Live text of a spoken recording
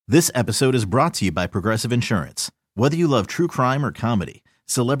This episode is brought to you by Progressive Insurance. Whether you love true crime or comedy,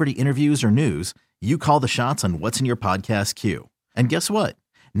 celebrity interviews or news, you call the shots on what's in your podcast queue. And guess what?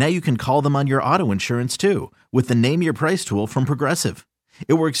 Now you can call them on your auto insurance too with the Name Your Price tool from Progressive.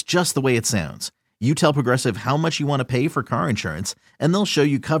 It works just the way it sounds. You tell Progressive how much you want to pay for car insurance, and they'll show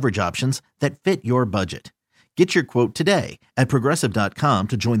you coverage options that fit your budget. Get your quote today at Progressive.com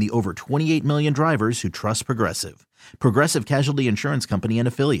to join the over 28 million drivers who trust Progressive. Progressive Casualty Insurance Company and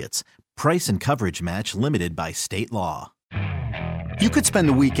Affiliates. Price and coverage match limited by state law. You could spend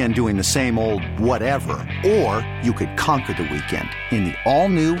the weekend doing the same old whatever, or you could conquer the weekend in the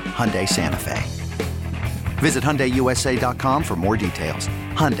all-new Hyundai Santa Fe. Visit HyundaiUSA.com for more details.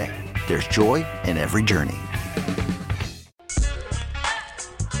 Hyundai, there's joy in every journey.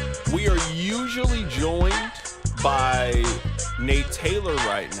 We are usually joined by Nate Taylor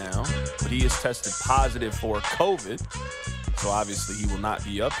right now, but he has tested positive for COVID. So obviously he will not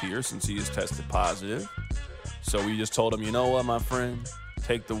be up here since he has tested positive. So we just told him, you know what, my friend,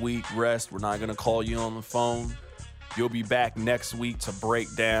 take the week, rest. We're not going to call you on the phone. You'll be back next week to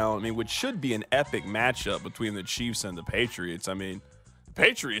break down, which should be an epic matchup between the Chiefs and the Patriots. The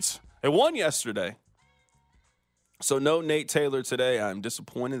Patriots, they won yesterday. So no Nate Taylor today. I'm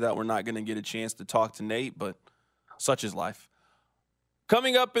disappointed that we're not going to get a chance to talk to Nate, but such is life.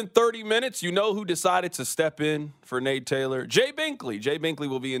 Coming up in 30 minutes, you know who decided to step in for Nate Taylor? Jay Binkley. Jay Binkley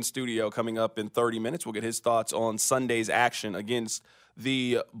will be in studio coming up in 30 minutes. We'll get his thoughts on Sunday's action against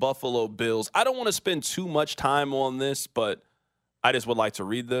the Buffalo Bills. I don't want to spend too much time on this, but I just would like to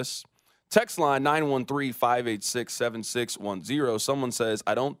read this. Text line 913-586-7610. Someone says,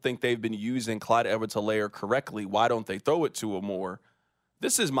 I don't think they've been using Clyde Edwards-Helaire correctly. Why don't they throw it to him more?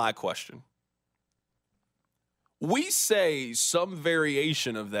 This is my question. We say some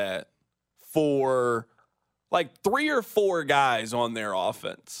variation of that for like 3 or 4 guys on their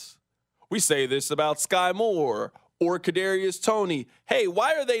offense. We say this about Sky Moore or Kadarius Toney. Hey,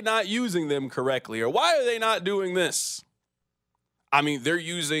 why are they not using them correctly? Or why are they not doing this? They're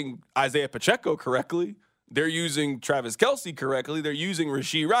using Isaiah Pacheco correctly. They're using Travis Kelce correctly. They're using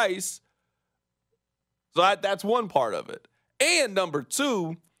Rashee Rice. So that's one part of it. And number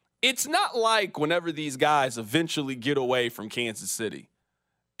 2, it's not like whenever these guys eventually get away from Kansas City,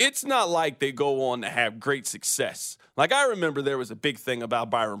 it's not like they go on to have great success. Like, I remember there was a big thing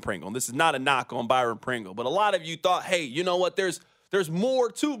about Byron Pringle. And this is not a knock on Byron Pringle, but a lot of you thought, hey, you know what? There's more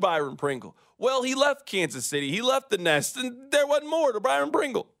to Byron Pringle. Well, he left Kansas City. He left the nest, and there wasn't more to Byron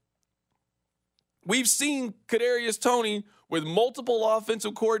Pringle. We've seen Kadarius Toney with multiple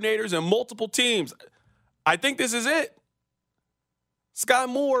offensive coordinators and multiple teams. I think this is it. Sky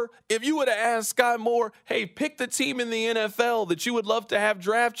Moore, if you would have asked Sky Moore, hey, pick the team in the NFL that you would love to have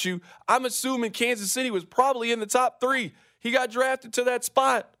draft you, I'm assuming Kansas City was probably in the top 3. He got drafted to that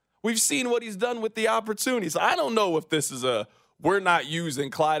spot. We've seen what he's done with the opportunities. I don't know if this is we're not using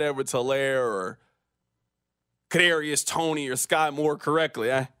Clyde Edwards-Helaire or Kadarius Toney or Sky Moore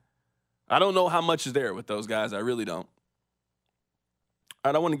correctly. I don't know how much is there with those guys. I really don't.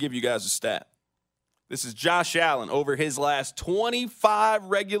 All right, I want to give you guys a stat. This is Josh Allen over his last 25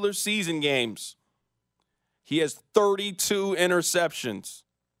 regular season games. He has 32 interceptions,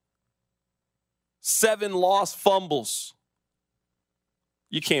 7 lost fumbles.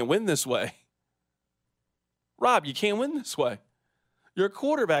 You can't win this way. Rob, you can't win this way. Your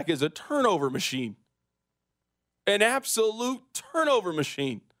quarterback is a turnover machine, an absolute turnover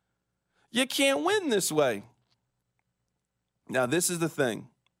machine. You can't win this way. Now, this is the thing.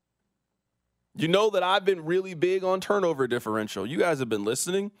 You know that I've been really big on turnover differential. You guys have been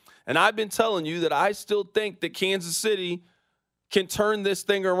listening, and I've been telling you that I still think that Kansas City can turn this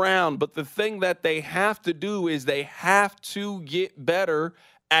thing around. But the thing that they have to do is they have to get better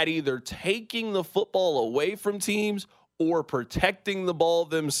at either taking the football away from teams or protecting the ball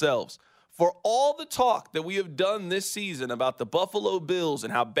themselves. For all the talk that we have done this season about the Buffalo Bills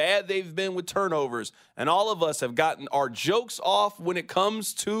and how bad they've been with turnovers, and all of us have gotten our jokes off when it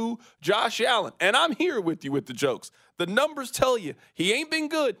comes to Josh Allen, and I'm here with you with the jokes. The numbers tell you he ain't been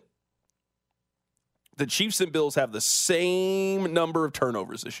good. The Chiefs and Bills have the same number of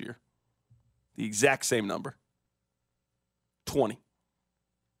turnovers this year. The exact same number. 20.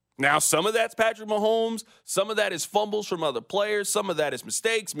 Now, some of that's Patrick Mahomes. Some of that is fumbles from other players. Some of that is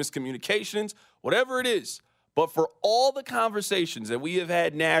mistakes, miscommunications, whatever it is. But for all the conversations that we have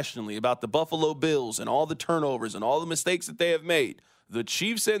had nationally about the Buffalo Bills and all the turnovers and all the mistakes that they have made, the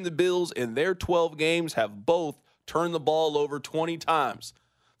Chiefs and the Bills in their 12 games have both turned the ball over 20 times.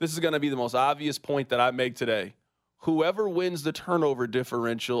 This is going to be the most obvious point that I make today. Whoever wins the turnover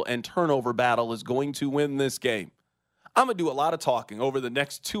differential and turnover battle is going to win this game. I'm going to do a lot of talking over the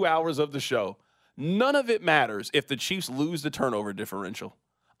next 2 hours of the show. None of it matters if the Chiefs lose the turnover differential.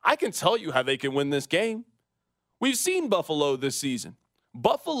 I can tell you how they can win this game. We've seen Buffalo this season.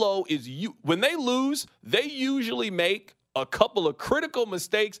 Buffalo when they lose, they usually make a couple of critical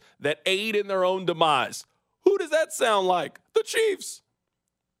mistakes that aid in their own demise. Who does that sound like? The Chiefs.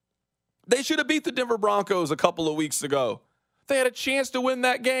 They should have beat the Denver Broncos a couple of weeks ago. They had a chance to win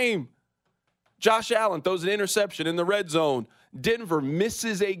that game. Josh Allen throws an interception in the red zone. Denver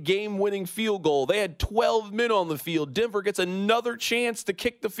misses a game-winning field goal. They had 12 men on the field. Denver gets another chance to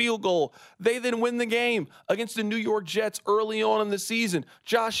kick the field goal. They then win the game against the New York Jets early on in the season.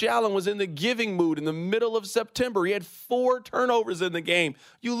 Josh Allen was in the giving mood in the middle of September. He had 4 turnovers in the game.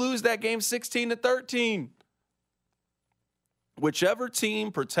 You lose that game 16-13. Whichever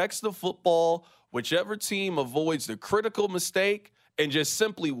team protects the football, whichever team avoids the critical mistake and just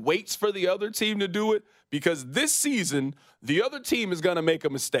simply waits for the other team to do it, because this season, the other team is going to make a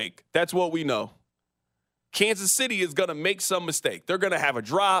mistake. That's what we know. Kansas City is going to make some mistake. They're going to have a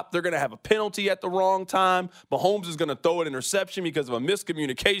drop. They're going to have a penalty at the wrong time. Mahomes is going to throw an interception because of a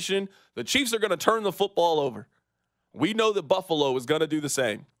miscommunication. The Chiefs are going to turn the football over. We know that Buffalo is going to do the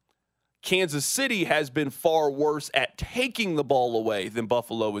same. Kansas City has been far worse at taking the ball away than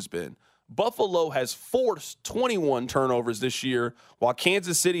Buffalo has been. Buffalo has forced 21 turnovers this year, while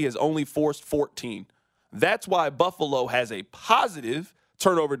Kansas City has only forced 14. That's why Buffalo has a positive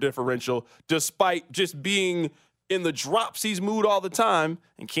turnover differential, despite just being in the dropsies mood all the time,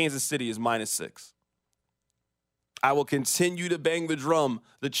 and Kansas City is -6. I will continue to bang the drum.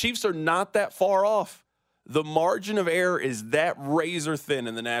 The Chiefs are not that far off. The margin of error is that razor thin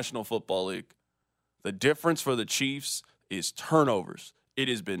in the National Football League. The difference for the Chiefs is turnovers. It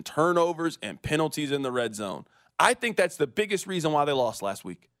has been turnovers and penalties in the red zone. I think that's the biggest reason why they lost last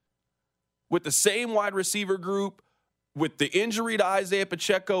week. With the same wide receiver group, with the injury to Isaiah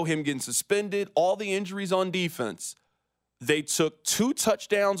Pacheco, him getting suspended, all the injuries on defense, they took 2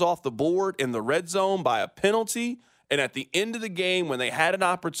 touchdowns off the board in the red zone by a penalty, and at the end of the game, when they had an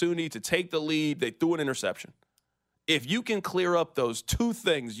opportunity to take the lead, they threw an interception. If you can clear up those 2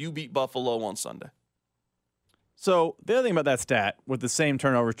 things, you beat Buffalo on Sunday. So the other thing about that stat with the same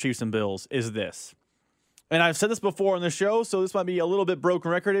turnovers, Chiefs and Bills, is this. And I've said this before on the show, so this might be a little bit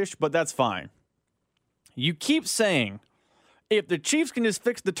broken record-ish, but that's fine. You keep saying, if the Chiefs can just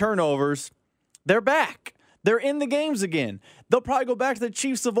fix the turnovers, they're back. They're in the games again. They'll probably go back to the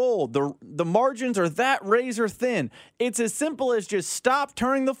Chiefs of old. The margins are that razor thin. It's as simple as just stop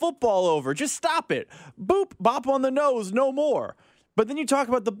turning the football over. Just stop it. Boop, bop on the nose, no more. But then you talk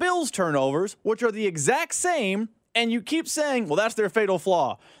about the Bills' turnovers, which are the exact same, and you keep saying, well, that's their fatal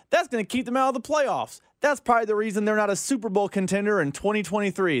flaw. That's going to keep them out of the playoffs. That's probably the reason they're not a Super Bowl contender in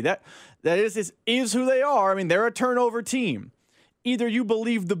 2023. That is who they are. I mean, they're a turnover team. Either you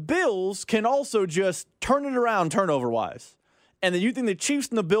believe the Bills can also just turn it around turnover-wise, and then you think the Chiefs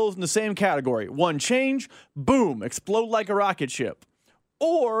and the Bills in the same category. One change, boom, explode like a rocket ship.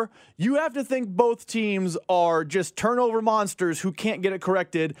 Or you have to think both teams are just turnover monsters who can't get it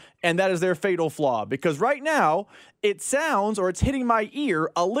corrected, and that is their fatal flaw. Because right now, it sounds, or it's hitting my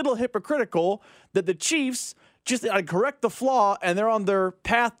ear, a little hypocritical that the Chiefs just correct the flaw, and they're on their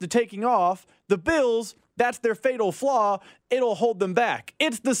path to taking off. The Bills, that's their fatal flaw. It'll hold them back.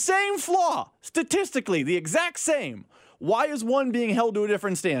 It's the same flaw, statistically, the exact same. Why is one being held to a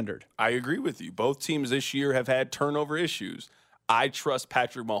different standard? I agree with you. Both teams this year have had turnover issues. I trust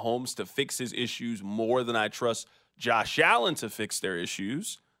Patrick Mahomes to fix his issues more than I trust Josh Allen to fix their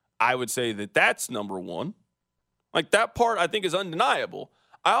issues. I would say that that's number one. Like, that part I think is undeniable.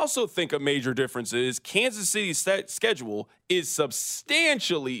 I also think a major difference is Kansas City's schedule is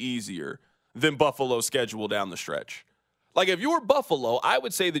substantially easier than Buffalo's schedule down the stretch. Like, if you were Buffalo, I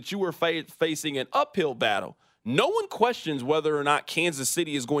would say that you were facing an uphill battle. No one questions whether or not Kansas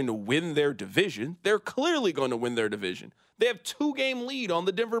City is going to win their division. They're clearly going to win their division. They have 2-game lead on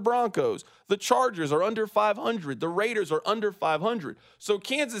the Denver Broncos. The Chargers are under 500. The Raiders are under 500. So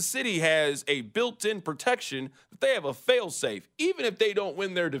Kansas City has a built-in protection that they have a fail-safe. Even if they don't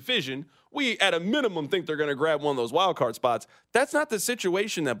win their division, we at a minimum think they're going to grab one of those wild card spots. That's not the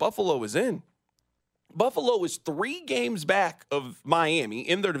situation that Buffalo is in. Buffalo is 3 games back of Miami.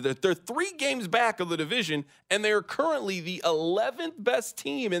 They're 3 games back of the division, and they're currently the 11th best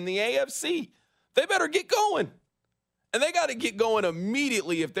team in the AFC. They better get going. And they got to get going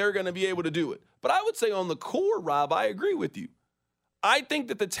immediately if they're going to be able to do it. But I would say on the core, Rob, I agree with you. I think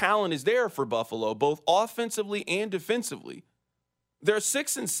that the talent is there for Buffalo, both offensively and defensively. They're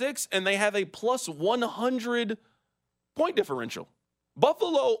 6-6, and they have a plus 100 point differential.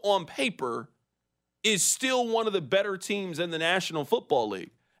 Buffalo, on paper, is still one of the better teams in the National Football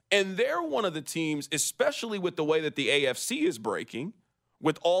League. And they're one of the teams, especially with the way that the AFC is breaking,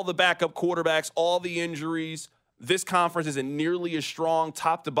 with all the backup quarterbacks, all the injuries. This conference isn't nearly as strong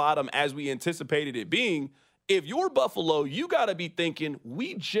top to bottom as we anticipated it being. If you're Buffalo, you got to be thinking,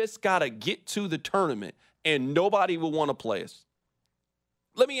 we just got to get to the tournament and nobody will want to play us.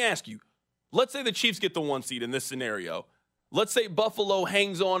 Let me ask you, let's say the Chiefs get the 1 seed in this scenario. Let's say Buffalo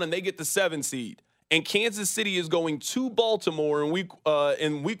hangs on and they get the 7 seed. And Kansas City is going to Baltimore in week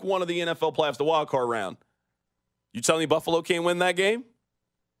 1 of the NFL playoffs, the wild card round. You telling me Buffalo can't win that game?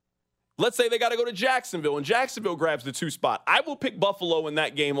 Let's say they got to go to Jacksonville, and Jacksonville grabs the 2 spot. I will pick Buffalo in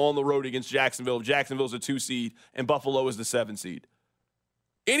that game on the road against Jacksonville if Jacksonville's a 2 seed and Buffalo is the 7 seed.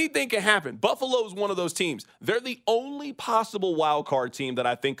 Anything can happen. Buffalo is one of those teams. They're the only possible wild card team that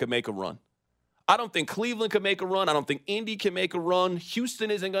I think could make a run. I don't think Cleveland can make a run. I don't think Indy can make a run. Houston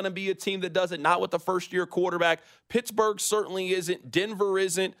isn't going to be a team that does it, not with the first-year quarterback. Pittsburgh certainly isn't. Denver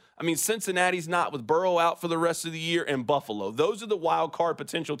isn't. I mean, Cincinnati's not with Burrow out for the rest of the year, and Buffalo. Those are the wild card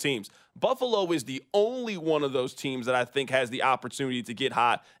potential teams. Buffalo is the only one of those teams that I think has the opportunity to get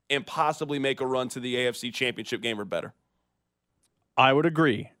hot and possibly make a run to the AFC Championship game or better. I would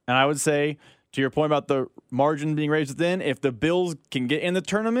agree. And I would say, to your point about the margin being raised within, if the Bills can get in the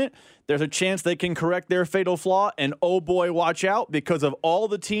tournament, there's a chance they can correct their fatal flaw. And oh boy, watch out, because of all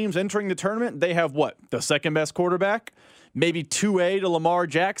the teams entering the tournament, they have what? The second best quarterback? Maybe 2A to Lamar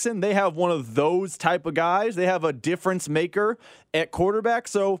Jackson. They have one of those type of guys. They have a difference maker at quarterback.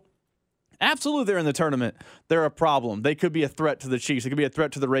 So absolutely, they're in the tournament. They're a problem. They could be a threat to the Chiefs. They could be a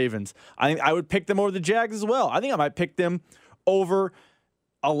threat to the Ravens. I think I would pick them over the Jags as well. I think I might pick them over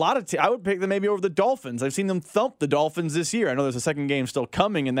a lot of I would pick them maybe over the Dolphins. I've seen them thump the Dolphins this year. I know there's a second game still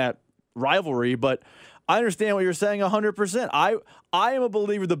coming in that rivalry, but I understand what you're saying 100%. I am a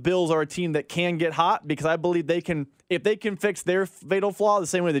believer the Bills are a team that can get hot because I believe they can, if they can fix their fatal flaw the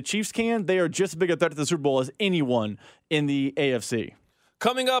same way the Chiefs can, they are just as big a threat to the Super Bowl as anyone in the AFC.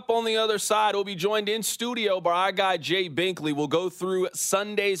 Coming up on the other side, we'll be joined in studio by our guy, Jay Binkley. We'll go through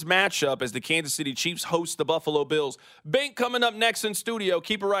Sunday's matchup as the Kansas City Chiefs host the Buffalo Bills. Bink coming up next in studio.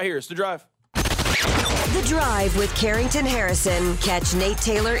 Keep it right here. It's The Drive. The Drive with Carrington Harrison. Catch Nate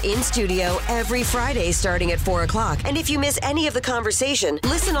Taylor in studio every Friday starting at 4 o'clock. And if you miss any of the conversation,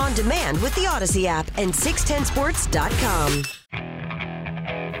 listen on demand with the Odyssey app and 610sports.com.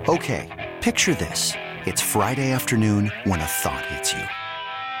 Okay, picture this. It's Friday afternoon when a thought hits you.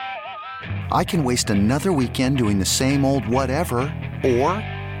 I can waste another weekend doing the same old whatever, or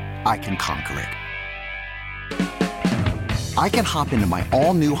I can conquer it. I can hop into my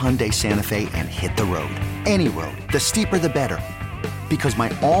all-new Hyundai Santa Fe and hit the road. Any road. The steeper, the better. Because my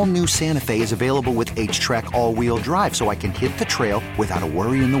all-new Santa Fe is available with H-Track all-wheel drive, so I can hit the trail without a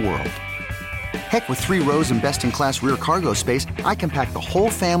worry in the world. Heck, with 3 rows and best-in-class rear cargo space, I can pack the whole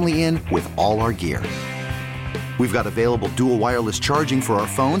family in with all our gear. We've got available dual wireless charging for our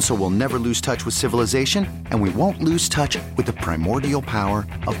phones, so we'll never lose touch with civilization, and we won't lose touch with the primordial power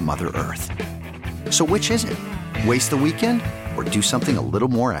of Mother Earth. So which is it? Waste the weekend or do something a little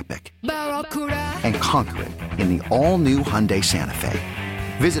more epic? And conquer it in the all-new Hyundai Santa Fe.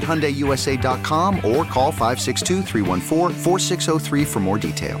 Visit HyundaiUSA.com or call 562-314-4603 for more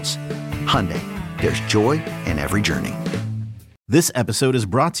details. Hyundai, there's joy in every journey. This episode is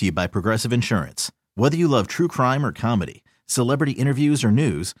brought to you by Progressive Insurance. Whether you love true crime or comedy, celebrity interviews or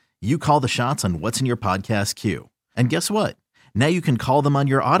news, you call the shots on what's in your podcast queue. And guess what? Now you can call them on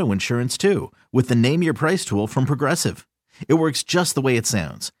your auto insurance too with the Name Your Price tool from Progressive. It works just the way it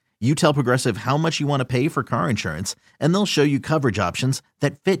sounds. You tell Progressive how much you want to pay for car insurance, and they'll show you coverage options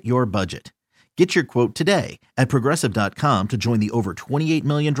that fit your budget. Get your quote today at Progressive.com to join the over 28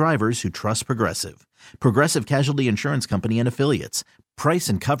 million drivers who trust Progressive. Progressive Casualty Insurance Company and Affiliates. Price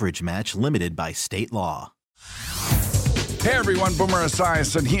and coverage match limited by state law. Hey everyone, Boomer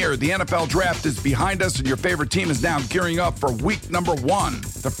Esiason here. The NFL draft is behind us and your favorite team is now gearing up for week number 1.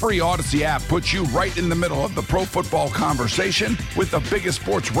 The free Odyssey app puts you right in the middle of the pro football conversation with the biggest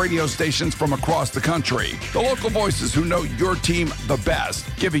sports radio stations from across the country. The local voices who know your team the best,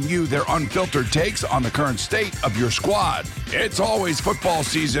 giving you their unfiltered takes on the current state of your squad. It's always football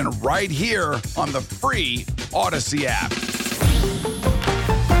season right here on the free Odyssey app.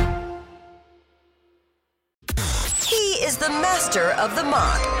 Is the master of the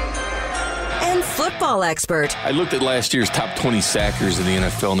mock and football expert. I looked at last year's top 20 sackers in the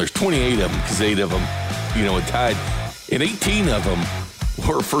NFL, and there's 28 of them because 8 of them, had tied, and 18 of them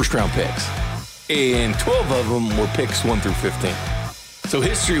were first-round picks, and 12 of them were picks 1 through 15. So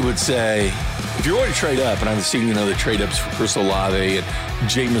history would say, if you're going to trade up, and I've seen, the trade-ups for Chris Olave and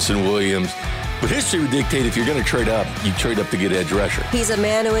Jamison Williams, But history would dictate if you're going to trade up, you trade up to get edge rusher. He's a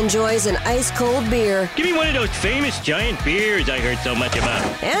man who enjoys an ice-cold beer. Give me one of those famous giant beers I heard so much about.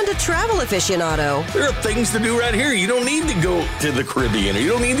 And a travel aficionado. There are things to do right here. You don't need to go to the Caribbean, or you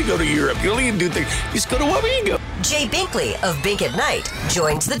don't need to go to Europe. You don't need to do things. Just go to Wabingo. Jay Binkley of Bink at Night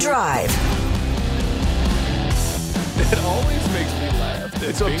joins the drive. It always makes me laugh.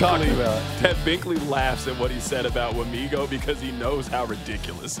 That's what I'm talking about. That Binkley laughs at what he said about Wamigo because he knows how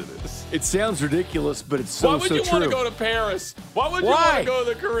ridiculous it is. It sounds ridiculous, but it's so Why would so you true. want to go to Paris? Why would you want to go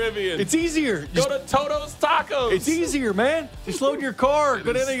to the Caribbean? It's easier. Go to Toto's Tacos. It's easier, man. Just load your car.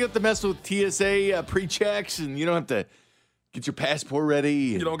 Go down there. You have to mess with TSA pre-checks, and you don't have to get your passport ready.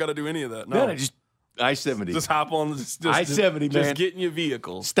 You don't got to do any of that. No, just I-70. Just hop on. Just I-70, man. Just get in your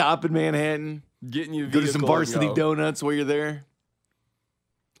vehicle. Stop in Manhattan. Get in your Go vehicle. to some Varsity Donuts while you're there.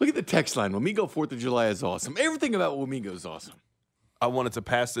 Look at the text line. Wamigo 4th of July is awesome. Everything about Wamigo is awesome. I wanted to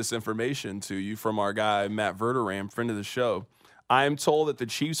pass this information to you from our guy, Matt Verderam, friend of the show. I am told that the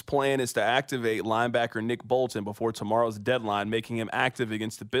Chiefs' plan is to activate linebacker Nick Bolton before tomorrow's deadline, making him active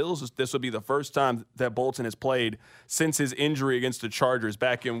against the Bills. This will be the first time that Bolton has played since his injury against the Chargers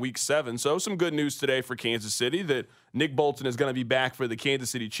back in Week 7. So some good news today for Kansas City that Nick Bolton is going to be back for the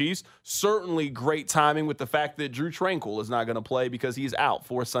Kansas City Chiefs. Certainly great timing with the fact that Drew Tranquill is not going to play because he's out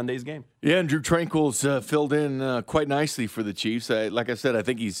for Sunday's game. Yeah, and Drew Tranquill's filled in quite nicely for the Chiefs. Like I said, I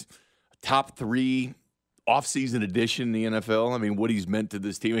think he's top 3 offseason addition in the NFL. I mean, what he's meant to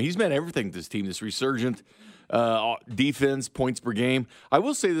this team. He's meant everything to this team, this resurgent defense, points per game. I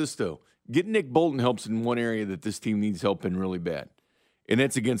will say this, though. Getting Nick Bolton helps in one area that this team needs help in really bad, and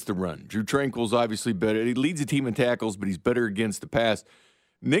that's against the run. Drew Tranquill's obviously better. He leads the team in tackles, but he's better against the pass.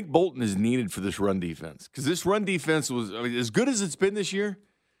 Nick Bolton is needed for this run defense because this run defense was as good as it's been this year.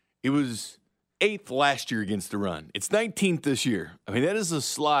 It was 8th last year against the run. It's 19th this year. I mean, that is a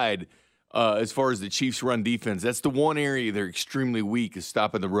slide as far as the Chiefs' run defense. That's the one area they're extremely weak is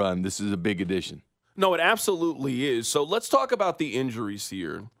stopping the run. This is a big addition. No, it absolutely is. So let's talk about the injuries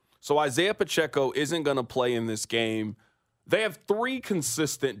here. So Isaiah Pacheco isn't going to play in this game. They have 3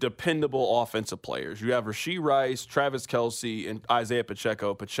 consistent, dependable offensive players. You have Rashee Rice, Travis Kelce, and Isaiah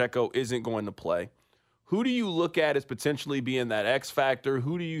Pacheco. Pacheco isn't going to play. Who do you look at as potentially being that X factor?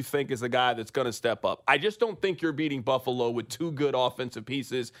 Who do you think is the guy that's going to step up? I just don't think you're beating Buffalo with 2 good offensive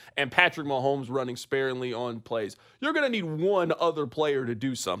pieces and Patrick Mahomes running sparingly on plays. You're going to need one other player to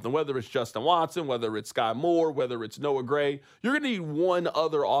do something, whether it's Justin Watson, whether it's Sky Moore, whether it's Noah Gray. You're going to need one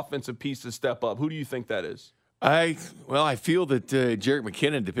other offensive piece to step up. Who do you think that is? I feel that Jerick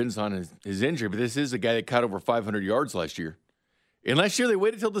McKinnon depends on his injury, but this is a guy that caught over 500 yards last year. And last year they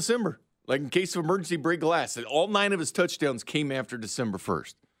waited till December. Like in case of emergency, break glass. And all 9 of his touchdowns came after December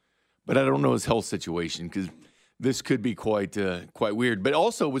 1st. But I don't know his health situation because this could be quite weird. But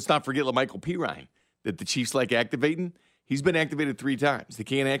also, let's not forget Michael Pirine that the Chiefs like activating. He's been activated 3 times. They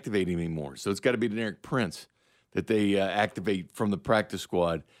can't activate him anymore. So it's got to be Deneric Prince that they activate from the practice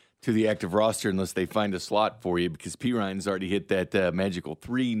squad to the active roster unless they find a slot for you because Pirine's already hit that magical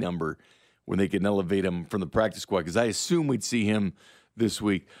 3 number when they can elevate him from the practice squad because I assume we'd see him this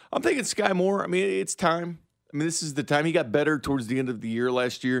week. I'm thinking Sky Moore. I mean, it's time. I mean, this is the time. He got better towards the end of the year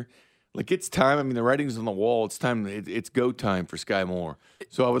last year. Like, it's time. I mean, the writing's on the wall. It's time. It's go time for Sky Moore.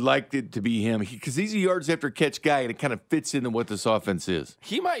 So I would like it to be him because he's a yards after catch guy, and it kind of fits into what this offense is.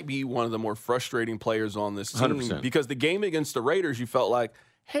 He might be one of the more frustrating players on this team 100%. because the game against the Raiders, you felt like,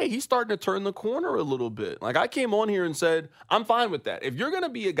 hey, he's starting to turn the corner a little bit. Like, I came on here and said, I'm fine with that. If you're going to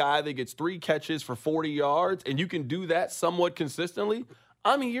be a guy that gets 3 catches for 40 yards and you can do that somewhat consistently,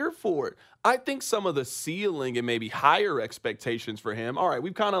 I'm here for it. I think some of the ceiling and maybe higher expectations for him, all right,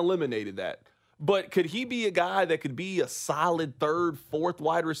 we've kind of eliminated that. But could he be a guy that could be a solid 3rd, 4th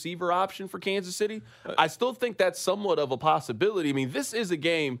wide receiver option for Kansas City? I still think that's somewhat of a possibility. I mean, this is a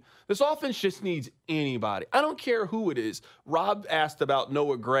game. This offense just needs anybody. I don't care who it is. Rob asked about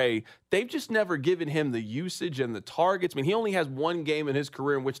Noah Gray. They've just never given him the usage and the targets. I mean, he only has 1 game in his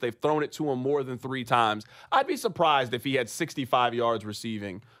career in which they've thrown it to him more than 3 times. I'd be surprised if he had 65 yards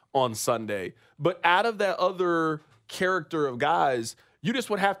receiving on Sunday. But out of that other character of guys, you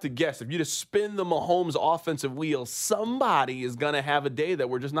just would have to guess. If you just spin the Mahomes offensive wheel, somebody is going to have a day that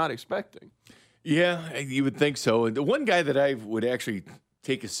we're just not expecting. Yeah, you would think so. And the one guy that I would actually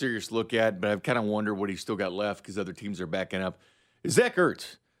take a serious look at, but I've kind of wondered what he's still got left because other teams are backing up, is Zach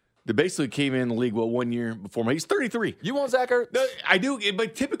Ertz. That basically came in the league, 1 year before me. He's 33. You want Zach Ertz? No, I do,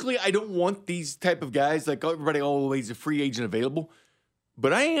 but typically I don't want these type of guys. Like everybody, he's a free agent available.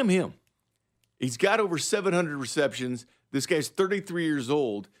 But I am him. He's got over 700 receptions. This guy's 33 years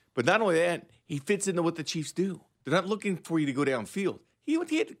old, but not only that, he fits into what the Chiefs do. They're not looking for you to go downfield. He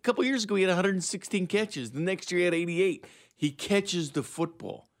had a couple years ago, he had 116 catches. The next year, he had 88. He catches the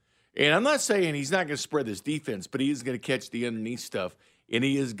football. And I'm not saying he's not going to spread this defense, but he is going to catch the underneath stuff, and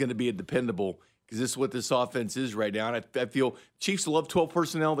he is going to be a dependable because this is what this offense is right now. And I feel Chiefs love 12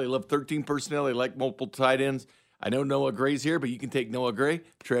 personnel. They love 13 personnel. They like multiple tight ends. I know Noah Gray's here, but you can take Noah Gray,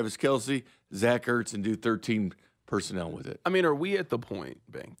 Travis Kelce, Zach Ertz, and do 13 personnel with it. I mean, are we at the point,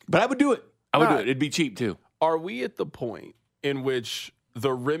 Bink? But I would do it. I would do it. It'd be cheap, too. Are we at the point in which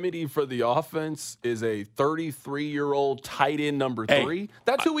the remedy for the offense is a 33-year-old tight end number 3? Hey,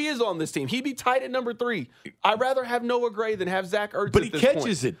 That's who he is on this team. He'd be tight end number 3. I'd rather have Noah Gray than have Zach Ertz. But he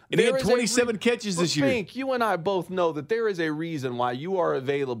catches it. And he had 27 catches this year. Bink, you and I both know that there is a reason why you are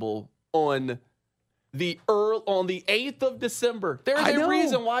available on the 8th of December. There's a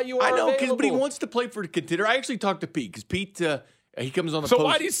reason why you are available. But he wants to play for the contender. I actually talked to Pete because Pete he comes on the So post.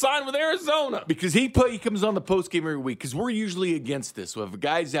 why did he sign with Arizona? Because he comes on the post game every week because we're usually against this. So if a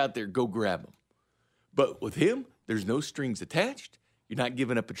guy's out there, go grab him. But with him, there's no strings attached. You're not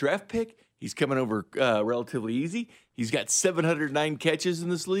giving up a draft pick. He's coming over relatively easy. He's got 709 catches in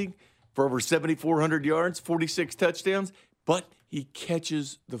this league for over 7,400 yards, 46 touchdowns. But he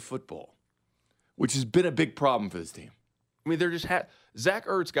catches the football, which has been a big problem for this team. I mean, they're just Zach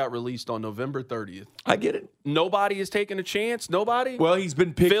Ertz got released on November 30th. I get it. Nobody is taking a chance. Nobody. Well, he's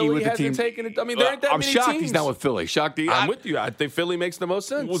been picky Philly with the team. hasn't taken it. I mean, there ain't that I'm many shocked teams. he's not with Philly. I'm with you. I think Philly makes the most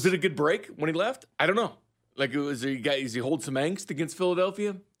sense. Was it a good break when he left? I don't know. Like, is he hold some angst against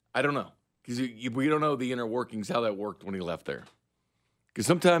Philadelphia? I don't know. Because we don't know the inner workings, how that worked when he left there. Because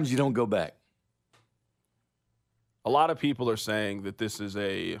sometimes you don't go back. A lot of people are saying that this is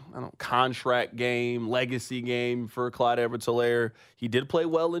a contract game, legacy game for Clyde Edwards-Helaire. He did play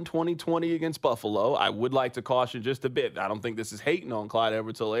well in 2020 against Buffalo. I would like to caution just a bit. I don't think this is hating on Clyde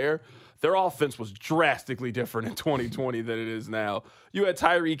Edwards-Helaire. Their offense was drastically different in 2020 than it is now. You had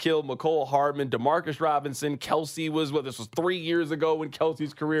Tyreek Hill, McCole Hardman, Demarcus Robinson. Kelce this was 3 years ago in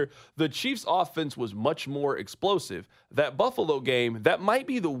Kelce's career. The Chiefs' offense was much more explosive. That Buffalo game, that might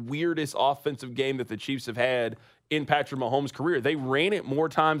be the weirdest offensive game that the Chiefs have had in Patrick Mahomes' career. They ran it more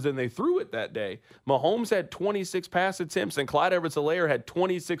times than they threw it that day. Mahomes had 26 pass attempts, and Clyde Edwards-Helaire had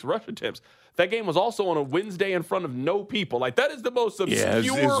 26 rush attempts. That game was also on a Wednesday in front of no people. Like, that is the most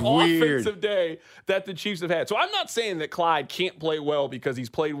obscure offensive day that the Chiefs have had. So I'm not saying that Clyde can't play well because he's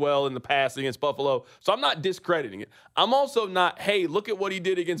played well in the past against Buffalo. So I'm not discrediting it. I'm also not, hey, look at what he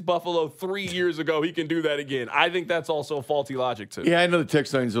did against Buffalo 3 years ago. He can do that again. I think that's also faulty logic, too. Yeah, I know the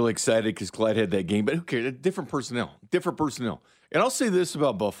text line's really excited because Clyde had that game, but who cares? Different personnel. And I'll say this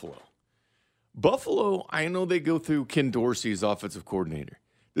about Buffalo. Buffalo, I know they go through Ken Dorsey as offensive coordinator.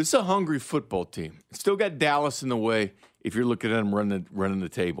 This is a hungry football team. It's still got Dallas in the way if you're looking at them running the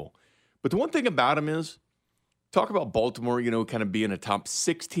table. But the one thing about them is, talk about Baltimore, kind of being a top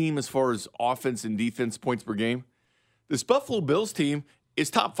 6 team as far as offense and defense points per game. This Buffalo Bills team is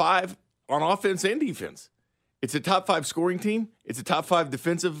top 5 on offense and defense. It's a top 5 scoring team. It's a top 5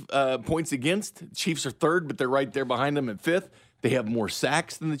 defensive points against. Chiefs are 3rd, but they're right there behind them at 5th. They have more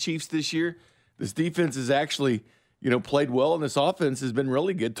sacks than the Chiefs this year. This defense is actually played well, and this offense has been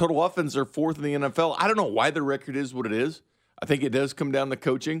really good. Total offense are 4th in the NFL. I don't know why the record is what it is. I think it does come down to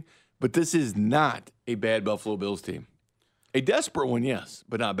coaching, but this is not a bad Buffalo Bills team. A desperate one, yes,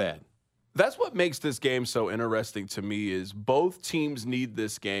 but not bad. That's what makes this game so interesting to me is both teams need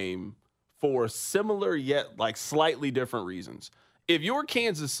this game for similar yet slightly different reasons. If you're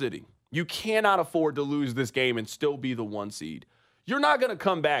Kansas City, you cannot afford to lose this game and still be the 1 seed. You're not going to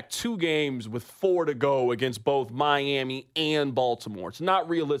come back 2 games with 4 to go against both Miami and Baltimore. It's not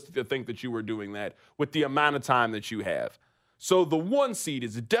realistic to think that you were doing that with the amount of time that you have. So the 1 seed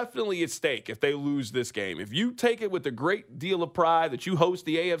is definitely at stake if they lose this game. If you take it with a great deal of pride that you host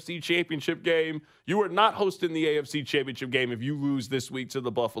the AFC Championship game, you are not hosting the AFC Championship game if you lose this week to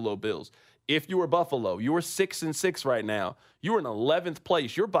the Buffalo Bills. If you were Buffalo, you are 6-6 right now. You're in 11th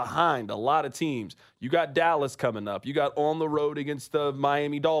place. You're behind a lot of teams. You got Dallas coming up. You got on the road against the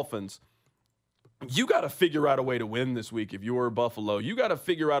Miami Dolphins. You got to figure out a way to win this week if you were Buffalo. You got to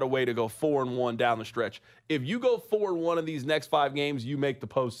figure out a way to go 4-1 down the stretch. If you go 4-1 in these next 5 games, you make the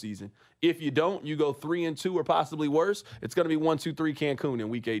postseason. If you don't, you go 3-2 or possibly worse. It's going to be 1-2-3 Cancun in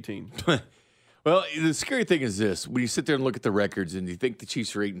Week 18. Well, the scary thing is this. When you sit there and look at the records and you think the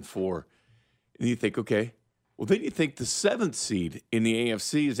Chiefs are 8-4, and you think, okay, well, then you think the 7th seed in the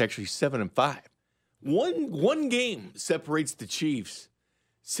AFC is actually 7-5. One game separates the Chiefs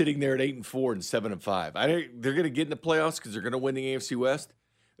sitting there at 8-4 and 7-5. They're going to get in the playoffs because they're going to win the AFC West.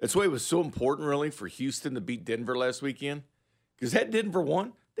 That's why it was so important, really, for Houston to beat Denver last weekend. Because had Denver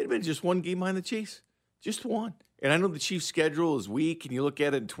won, they'd have been just 1 game behind the Chiefs. Just 1. And I know the Chiefs' schedule is weak, and you look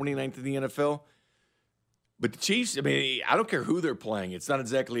at it in 29th in the NFL. But the Chiefs, I mean, I don't care who they're playing. It's not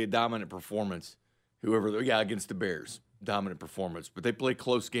exactly a dominant performance. Against the Bears, dominant performance. But they play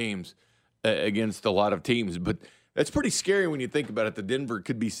close games against a lot of teams. But that's pretty scary when you think about it. The Denver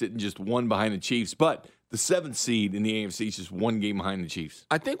could be sitting just one behind the Chiefs. But the 7th seed in the AFC is just one game behind the Chiefs.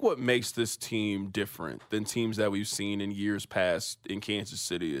 I think what makes this team different than teams that we've seen in years past in Kansas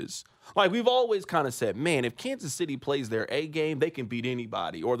City is, like, we've always kind of said, man, if Kansas City plays their A game, they can beat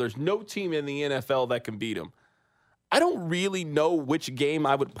anybody. Or there's no team in the NFL that can beat them. I don't really know which game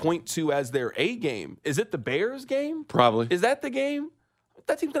I would point to as their A game. Is it the Bears game? Probably. Is that the game?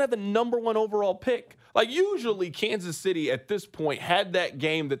 That team's going to have the number 1 overall pick. Like, usually Kansas City at this point had that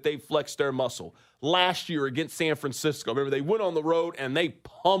game that they flexed their muscle. Last year against San Francisco. Remember, they went on the road and they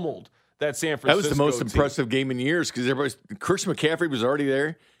pummeled that San Francisco That was the most team. impressive game in years because Christian McCaffrey was already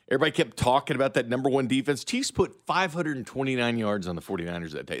there. Everybody kept talking about that number 1 defense. Chiefs put 529 yards on the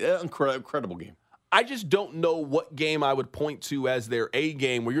 49ers that day. Incredible game. I just don't know what game I would point to as their A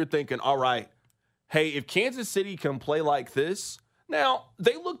game where you're thinking, all right, hey, if Kansas City can play like this. Now,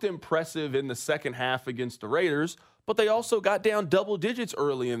 they looked impressive in the second half against the Raiders, but they also got down double digits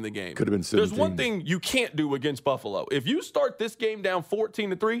early in the game. Could have been 17. There's one thing you can't do against Buffalo. If you start this game down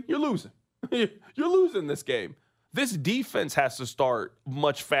 14-3, you're losing. You're losing this game. This defense has to start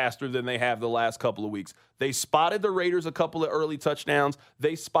much faster than they have the last couple of weeks. They spotted the Raiders a couple of early touchdowns.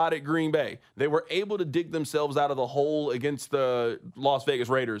 They spotted Green Bay. They were able to dig themselves out of the hole against the Las Vegas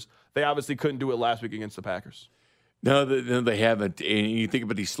Raiders. They obviously couldn't do it last week against the Packers. No, they haven't. And you think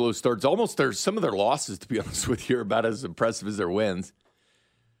about these slow starts. Almost some of their losses, to be honest with you, are about as impressive as their wins.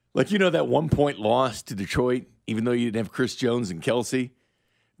 Like, that 1-point loss to Detroit, even though you didn't have Chris Jones and Kelsey.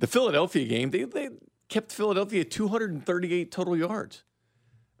 The Philadelphia game, they kept Philadelphia at 238 total yards.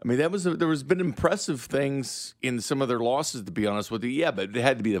 I mean, there was been impressive things in some of their losses, to be honest with you. Yeah, but it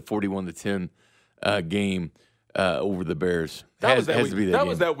had to be the 41-10 game over the Bears. That was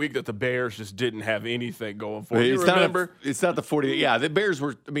that week that the Bears just didn't have anything going for them. You remember? It's not the 40. Yeah, the Bears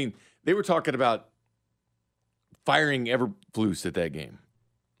were. I mean, they were talking about firing Eberflus at that game.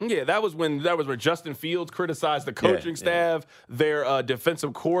 Yeah, that was where Justin Fields criticized the coaching staff, their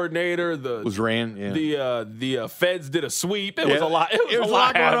defensive coordinator. The Feds did a sweep. It was a lot. It was a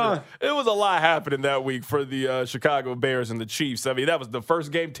lot going on. It was a lot happening that week for the Chicago Bears and the Chiefs. I mean, that was the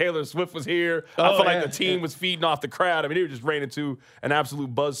first game Taylor Swift was here. I felt like the team was feeding off the crowd. I mean, they were just ran into an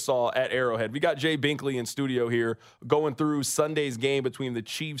absolute buzzsaw at Arrowhead. We got Jay Binkley in studio here going through Sunday's game between the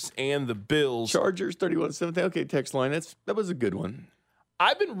Chiefs and the Bills. Chargers 31-17. Okay, text line. That was a good one.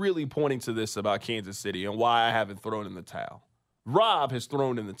 I've been really pointing to this about Kansas City and why I haven't thrown in the towel. Rob has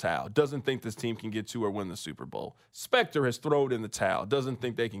thrown in the towel, doesn't think this team can get to or win the Super Bowl. Spectre has thrown in the towel, doesn't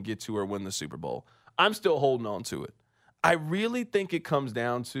think they can get to or win the Super Bowl. I'm still holding on to it. I really think it comes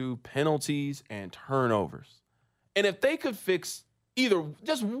down to penalties and turnovers. And if they could fix either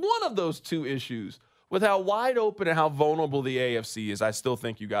just one of those two issues with how wide open and how vulnerable the AFC is, I still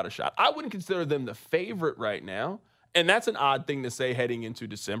think you got a shot. I wouldn't consider them the favorite right now. And that's an odd thing to say heading into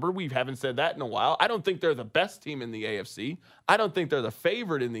December. We haven't said that in a while. I don't think they're the best team in the AFC. I don't think they're the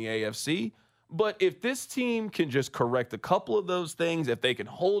favorite in the AFC. But if this team can just correct a couple of those things, if they can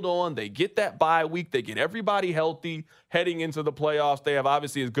hold on, they get that bye week, they get everybody healthy heading into the playoffs, they have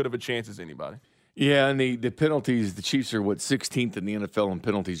obviously as good of a chance as anybody. Yeah, and the penalties, the Chiefs are, 16th in the NFL in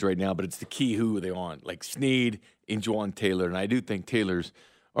penalties right now, but it's the key who they want, like Snead and Juwan Taylor. And I do think Taylor's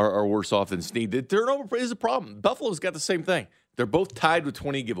are worse off than Snead. The turnover is a problem. Buffalo's got the same thing. They're both tied with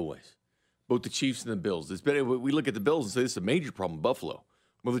 20 giveaways, both the Chiefs and the Bills. We look at the Bills and say this is a major problem, Buffalo.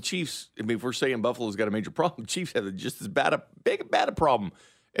 Well, the Chiefs, I mean, if we're saying Buffalo's got a major problem, Chiefs have just as bad a problem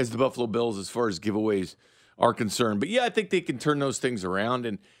as the Buffalo Bills as far as giveaways are concerned. But, yeah, I think they can turn those things around.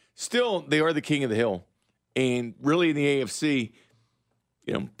 And still, they are the king of the hill. And really in the AFC,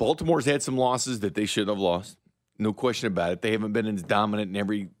 Baltimore's had some losses that they shouldn't have lost. No question about it. They haven't been as dominant in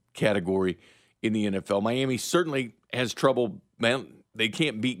every category in the NFL. Miami certainly has trouble. Man, they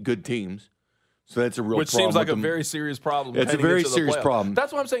can't beat good teams. So that's a real problem. Which seems like a very serious problem. It's a very serious problem.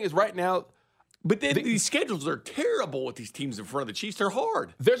 That's what I'm saying is right now. But these schedules are terrible with these teams in front of the Chiefs. They're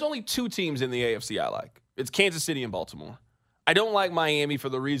hard. There's only two teams in the AFC I like. It's Kansas City and Baltimore. I don't like Miami for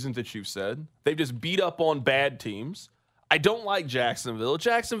the reasons that you've said. They've just beat up on bad teams. I don't like Jacksonville.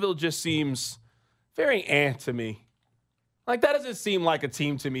 Jacksonville just seems very to me. Like, that doesn't seem like a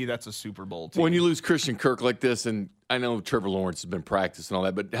team to me that's a Super Bowl team. When you lose Christian Kirk like this, and I know Trevor Lawrence has been practicing and all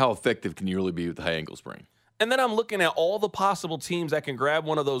that, but how effective can you really be with the high ankle sprain? And then I'm looking at all the possible teams that can grab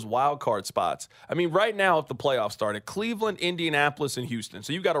one of those wild card spots. I mean, right now, if the playoffs started, Cleveland, Indianapolis, and Houston.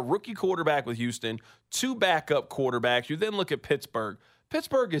 So you've got a rookie quarterback with Houston, 2 backup quarterbacks. You then look at Pittsburgh.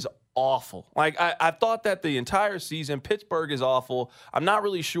 Pittsburgh is awful. Like, I thought that the entire season, Pittsburgh is awful. I'm not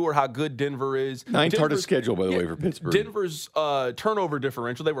really sure how good Denver is. Ninth hardest schedule, by the way, for Pittsburgh. Denver's turnover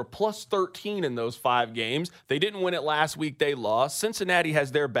differential, they were plus 13 in those 5 games. They didn't win it last week. They lost. Cincinnati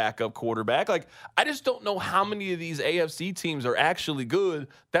has their backup quarterback. Like, I just don't know how many of these AFC teams are actually good.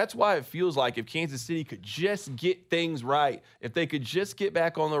 That's why it feels like if Kansas City could just get things right, if they could just get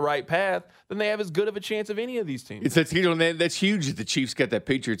back on the right path, then they have as good of a chance of any of these teams. That's huge that the Chiefs got that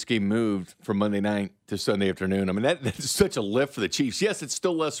Patriots game moved from Monday night to Sunday afternoon. I mean, that's such a lift for the Chiefs. Yes, it's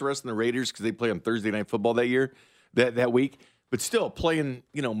still less rest than the Raiders because they play on Thursday Night Football that week. But still, playing,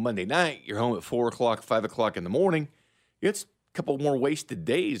 Monday night, you're home at 4 o'clock, 5 o'clock in the morning. It's a couple more wasted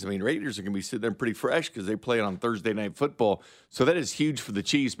days. I mean, Raiders are going to be sitting there pretty fresh because they play it on Thursday Night Football. So that is huge for the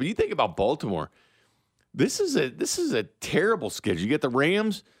Chiefs. But you think about Baltimore. This is a terrible schedule. You get the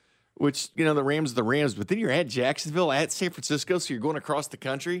Rams, which, the Rams are the Rams, but then you're at Jacksonville, at San Francisco, so you're going across the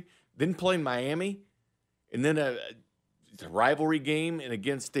country, then playing Miami, and then a rivalry game and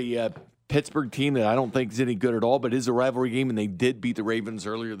against the Pittsburgh team that I don't think is any good at all, but is a rivalry game, and they did beat the Ravens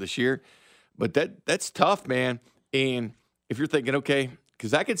earlier this year. But that's tough, man. And if you're thinking, okay,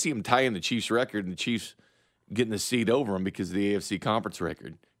 because I could see them tying the Chiefs' record and the Chiefs getting the seed over them because of the AFC conference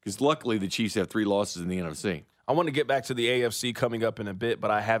record, because luckily the Chiefs have 3 losses in the NFC. I want to get back to the AFC coming up in a bit,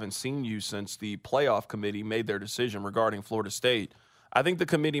 but I haven't seen you since the playoff committee made their decision regarding Florida State. I think the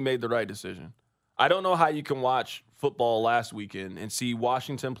committee made the right decision. I don't know how you can watch football last weekend and see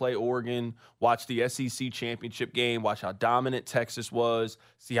Washington play Oregon, watch the SEC championship game, watch how dominant Texas was,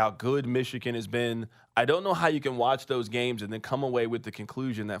 see how good Michigan has been. I don't know how you can watch those games and then come away with the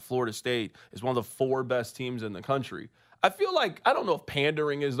conclusion that Florida State is one of the 4 best teams in the country. I feel like, I don't know if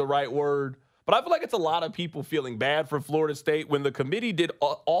pandering is the right word, but I feel like it's a lot of people feeling bad for Florida State when the committee did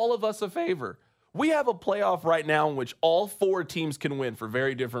all of us a favor. We have a playoff right now in which all 4 teams can win for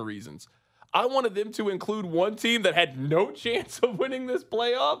very different reasons. I wanted them to include one team that had no chance of winning this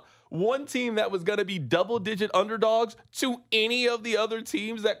playoff, one team that was going to be double-digit underdogs to any of the other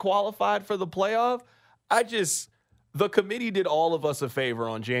teams that qualified for the playoff. The committee did all of us a favor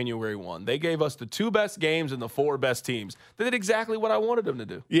on January 1. They gave us the 2 best games and the 4 best teams. They did exactly what I wanted them to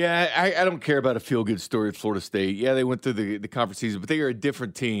do. Yeah, I don't care about a feel-good story at Florida State. Yeah, they went through the conference season, but they are a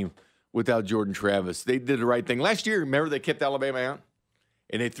different team without Jordan Travis. They did the right thing. Last year, remember they kept Alabama out?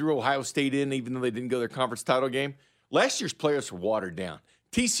 And they threw Ohio State in even though they didn't go to their conference title game? Last year's playoffs were watered down.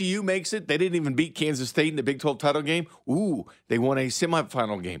 TCU makes it. They didn't even beat Kansas State in the Big 12 title game. Ooh, they won a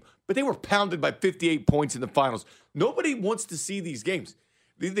semifinal game. But they were pounded by 58 points in the finals. Nobody wants to see these games.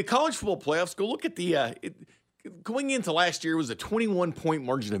 The college football playoffs, go look at going into last year, it was a 21-point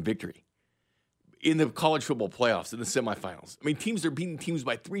margin of victory in the college football playoffs in the semifinals. I mean, teams are beating teams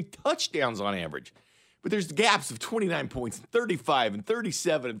by 3 touchdowns on average. But there's gaps of 29 points, and 35, and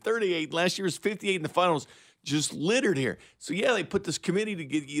 37, and 38. Last year was 58 in the finals, just littered here. So, yeah, they put this committee to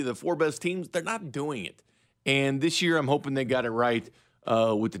get you the 4 best teams. They're not doing it. And this year I'm hoping they got it right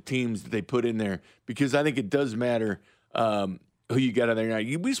with the teams that they put in there because I think it does matter who you got in there.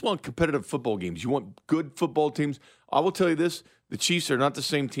 Now, we just want competitive football games. You want good football teams. I will tell you this, the Chiefs are not the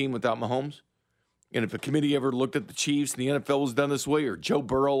same team without Mahomes. And if a committee ever looked at the Chiefs and the NFL was done this way or Joe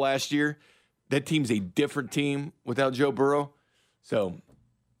Burrow last year, that team's a different team without Joe Burrow. So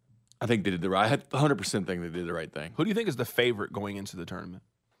I think they did the right. I 100% think they did the right thing. Who do you think is the favorite going into the tournament?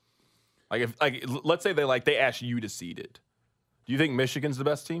 Let's say they asked you to seed it. Do you think Michigan's the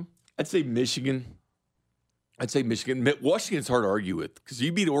best team? I'd say Michigan. Washington's hard to argue with because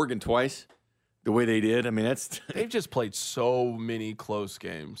you beat Oregon twice the way they did. I mean, they've just played so many close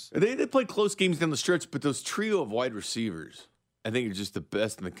games. They played close games down the stretch, but those trio of wide receivers, I think, are just the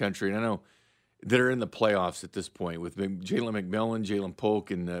best in the country. And I know that are in the playoffs at this point with Jalen McMillan, Jalen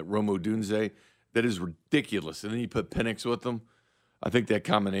Polk, and Romo Dunze. That is ridiculous. And then you put Penix with them. I think that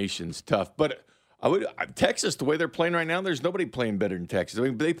combination's tough. But Texas, the way they're playing right now, there's nobody playing better than Texas. I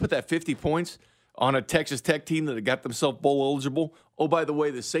mean, they put that 50 points on a Texas Tech team that got themselves bowl eligible. Oh, by the way,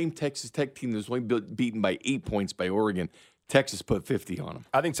 the same Texas Tech team that was only beaten by 8 points by Oregon, Texas put 50 on them.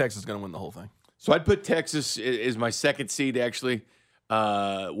 I think Texas is going to win the whole thing. So I'd put Texas as my second seed, actually.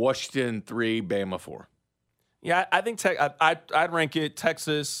 Washington 3, Bama 4. Yeah, I think I'd rank it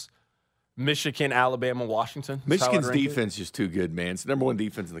Texas, Michigan, Alabama, Washington. Michigan's defense is too good, man. It's the number 1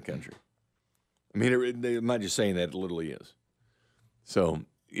 defense in the country. I mean, I'm not just saying that; it literally is. So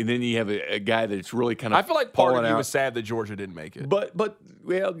and then you have a guy that's really kind of. I feel like part of falling you out. was sad that Georgia didn't make it. But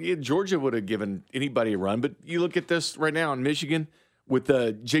well, yeah, Georgia would have given anybody a run. But you look at this right now in Michigan with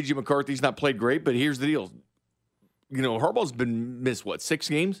J.J. McCarthy's not played great. But here's the deal. Harbaugh's been missed, 6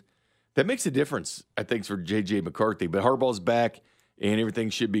 games? That makes a difference, I think, for J.J. McCarthy. But Harbaugh's back, and everything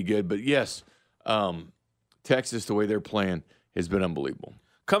should be good. But, yes, Texas, the way they're playing, has been unbelievable.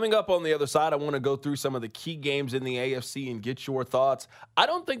 Coming up on the other side, I want to go through some of the key games in the AFC and get your thoughts. I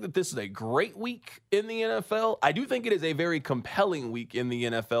don't think that this is a great week in the NFL. I do think it is a very compelling week in the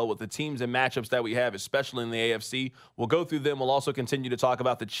NFL with the teams and matchups that we have, especially in the AFC. We'll go through them. We'll also continue to talk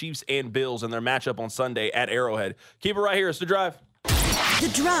about the Chiefs and Bills and their matchup on Sunday at Arrowhead. Keep it right here. It's The Drive. The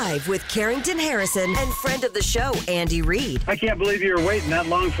Drive with Carrington Harrison and friend of the show, Andy Reid. I can't believe you were waiting that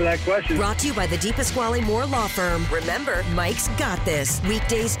long for that question. Brought to you by the DePasquale Moore Law Firm. Remember, Mike's got this.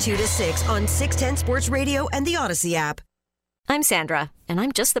 Weekdays 2 to 6 on 610 Sports Radio and the Odyssey app. I'm Sandra, and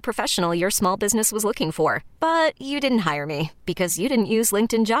I'm just the professional your small business was looking for. But you didn't hire me because you didn't use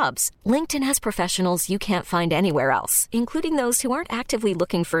LinkedIn Jobs. LinkedIn has professionals you can't find anywhere else, including those who aren't actively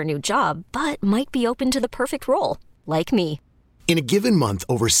looking for a new job, but might be open to the perfect role, like me. In a given month,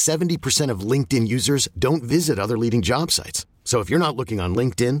 over 70% of LinkedIn users don't visit other leading job sites. So if you're not looking on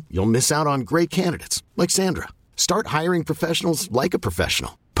LinkedIn, you'll miss out on great candidates like Sandra. Start hiring professionals like a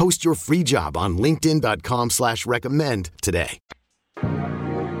professional. Post your free job on linkedin.com/recommend today.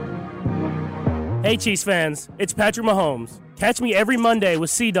 Hey Chiefs fans, it's Patrick Mahomes. Catch me every Monday with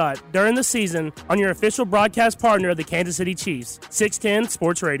CDOT during the season on your official broadcast partner of the Kansas City Chiefs, 610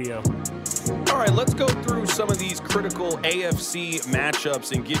 Sports Radio. All right, let's go through some of these critical AFC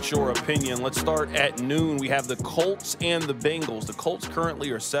matchups and get your opinion. Let's start at noon. We have the Colts and the Bengals. The Colts currently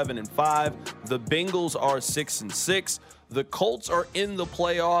are 7-5. The Bengals are 6-6. The Colts are in the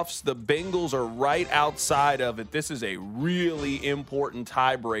playoffs. The Bengals are right outside of it. This is a really important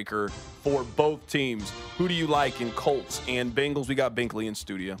tiebreaker for both teams. Who do you like in Colts and Bengals? We got Binkley in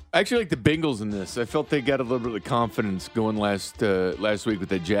studio. I actually like the Bengals in this. I felt they got a little bit of confidence going last week with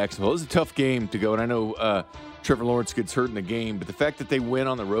that Jacksonville. It was a tough game to go, and I know Trevor Lawrence gets hurt in the game, but the fact that they win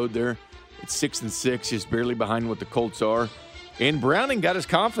on the road there, it's 6-6, just barely behind what the Colts are. And Browning got his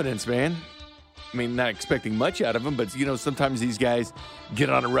confidence, man. I mean, not expecting much out of him, but, sometimes these guys get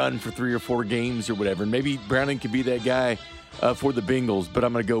on a run for 3 or 4 games or whatever. And maybe Browning could be that guy for the Bengals, but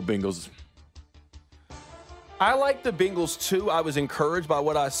I'm going to go Bengals. I like the Bengals, too. I was encouraged by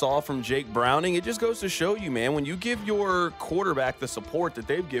what I saw from Jake Browning. It just goes to show you, man, when you give your quarterback the support that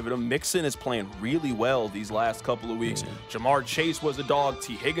they've given him, Mixon is playing really well these last couple of weeks. Jamar Chase was a dog.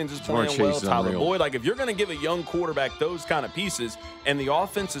 T. Higgins is playing well. Tyler Boyd. Like, if you're going to give a young quarterback those kind of pieces, and the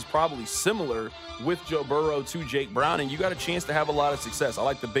offense is probably similar with Joe Burrow to Jake Browning, you got a chance to have a lot of success. I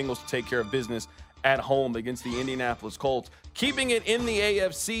like the Bengals to take care of business at home against the Indianapolis Colts. Keeping it in the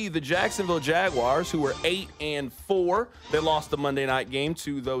AFC, the Jacksonville Jaguars, who are 8-4, they lost the Monday night game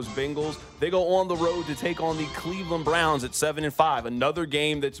to those Bengals. They go on the road to take on the Cleveland Browns at 7-5, another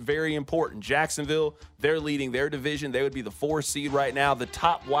game that's very important. Jacksonville, they're leading their division. They would be the 4 seed right now. The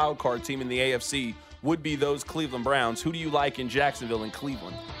top wild card team in the AFC would be those Cleveland Browns. Who do you like in Jacksonville and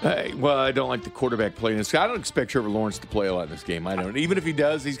Cleveland? Well, I don't like the quarterback playing this. I don't expect Trevor Lawrence to play a lot in this game. I don't. Even if he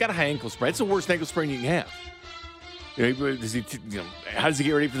does, he's got a high ankle sprain. It's the worst ankle sprain you can have. How does he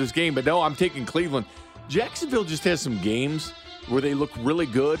get ready for this game? But no, I'm taking Cleveland. Jacksonville just has some games where they look really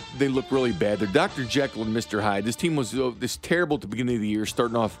good. They look really bad. They're Dr. Jekyll and Mr. Hyde. This team was this terrible at the beginning of the year,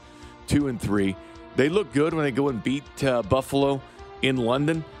 starting off 2-3. They look good when they go and beat Buffalo in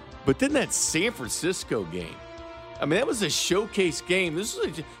London. But then that San Francisco game, I mean, that was a showcase game.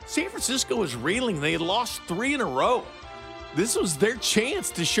 San Francisco was reeling. They had lost 3 in a row. This was their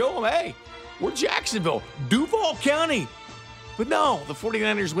chance to show them, hey, we're Jacksonville, Duval County. But no, the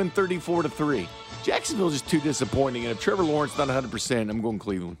 49ers win 34-3. Jacksonville's just too disappointing. And if Trevor Lawrence not 100%, I'm going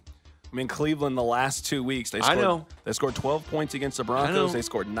Cleveland. I mean, Cleveland the last 2 weeks, they scored 12 points against the Broncos. They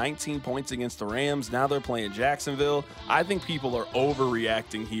scored 19 points against the Rams. Now they're playing Jacksonville. I think people are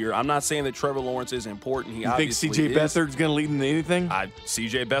overreacting here. I'm not saying that Trevor Lawrence is important. He obviously is. You think C.J. Beathard's going to lead in anything?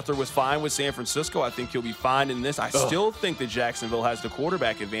 C.J. Beathard was fine with San Francisco. I think he'll be fine in this. I still think that Jacksonville has the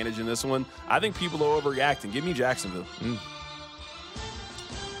quarterback advantage in this one. I think people are overreacting. Give me Jacksonville.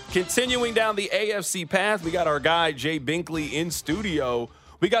 Continuing down the AFC path, we got our guy Jay Binkley in studio.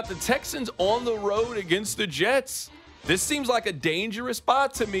 We got the Texans on the road against the Jets. This seems like a dangerous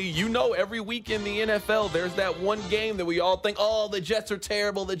spot to me. You know, every week in the NFL, there's that one game that we all think, oh, the Jets are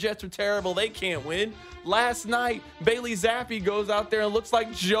terrible. The Jets are terrible. They can't win. Last night, Bailey Zappi goes out there and looks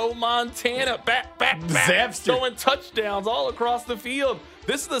like Joe Montana. Back, Zapster. throwing touchdowns all across the field.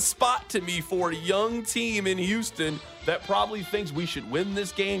 This is the spot to me for a young team in Houston that probably thinks we should win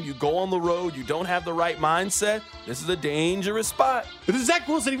this game. You go on the road. You don't have the right mindset. This is a dangerous spot. But does Zach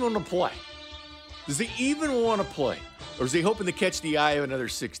Wilson even want to play? Does he even want to play? Or is he hoping to catch the eye of another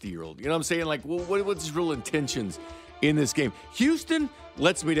 60-year-old? You know what I'm saying? Like, what's his real intentions in this game? Houston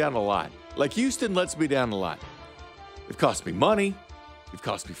lets me down a lot. Houston lets me down a lot. They've cost me money. They've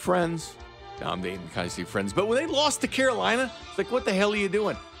cost me friends. Now I'm dating kind of see friends. But when they lost to Carolina, it's like, what the hell are you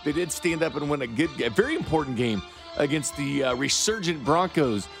doing? They did stand up and win a very important game against the resurgent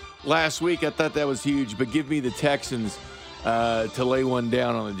Broncos last week. I thought that was huge. But give me the Texans to lay one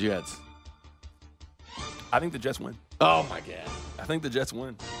down on the Jets. I think the Jets win. Oh, my God. I think the Jets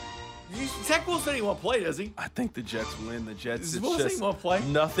win. Zach Wilson ain't want to play, does he? I think the Jets win. The Jets. Does Wilson want to play?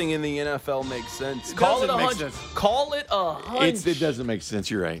 Nothing in the NFL makes sense. Call it a hunch. Call it a hunch. It doesn't make sense.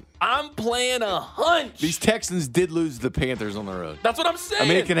 You're right. I'm playing a hunch. These Texans did lose to the Panthers on the road. That's what I'm saying. I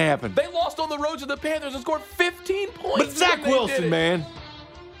mean, it can happen. They lost on the road to the Panthers and scored 15 points. But Zach Wilson, man.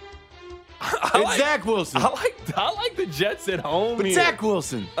 It's Zach Wilson. I like the Jets at home. But here. Zach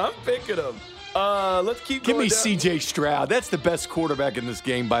Wilson. I'm picking him. Let's keep Give going me down. C.J. Stroud. That's the best quarterback in this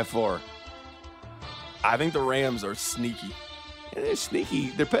game by far. I think the Rams are sneaky. Yeah, they're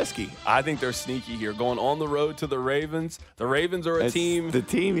sneaky. They're pesky. I think they're sneaky here. Going on the road to the Ravens. The Ravens are That's team. the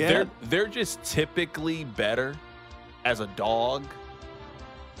team, yeah. They're just typically better as a dog.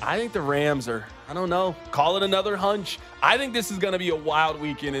 I think the Rams are, I don't know, call it another hunch. I think this is going to be a wild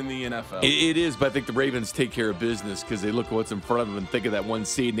weekend in the NFL. It is, but I think the Ravens take care of business because they look at what's in front of them and think of that one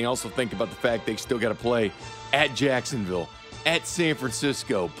seed. And they also think about the fact they still got to play at Jacksonville, at San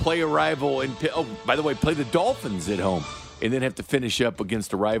Francisco, play a rival. By the way, play the Dolphins at home, and then have to finish up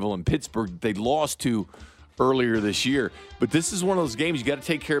against a rival in Pittsburgh they lost to earlier this year. But this is one of those games you got to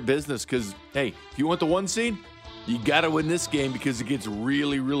take care of business because, hey, if you want the one seed, you got to win this game because it gets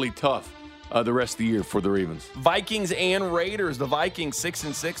really, really tough the rest of the year for the Ravens. Vikings and Raiders. The Vikings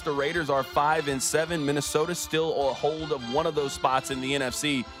 6-6. The Raiders are 5-7. Minnesota still a hold of one of those spots in the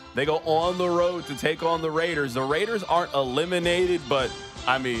NFC. They go on the road to take on the Raiders. The Raiders aren't eliminated, but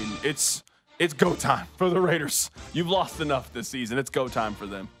I mean, it's go time for the Raiders. You've lost enough this season. It's go time for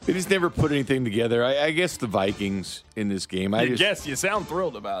them. They just never put anything together. I guess the Vikings in this game. I guess you sound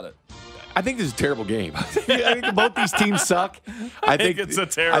thrilled about it. I think this is a terrible game. I think both these teams suck. I think it's a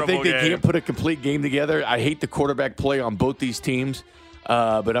terrible game. I think they can't put a complete game together. I hate the quarterback play on both these teams,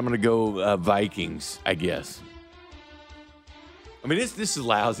 but I'm going to go Vikings, I guess. I mean, this is a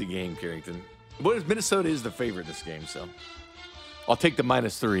lousy game, Carrington. Minnesota is the favorite in this game, so I'll take the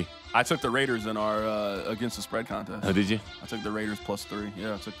 -3. I took the Raiders in our against the spread contest. Oh, did you? I took the Raiders +3.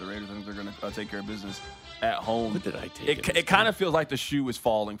 Yeah, I took the Raiders. I think they're going to take care of business at home. What did I take? It kind of feels like the shoe is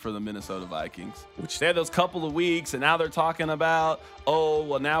falling for the Minnesota Vikings. They had those couple of weeks, and now they're talking about,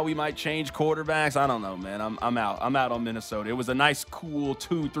 now we might change quarterbacks. I don't know, man. I'm out. I'm out on Minnesota. It was a nice, cool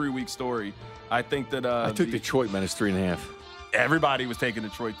 2-3 week story. I think that I took Detroit -3.5. Everybody was taking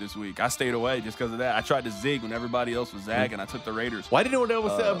Detroit this week. I stayed away just because of that. I tried to zig when everybody else was zagging. I took the Raiders. Well, I didn't know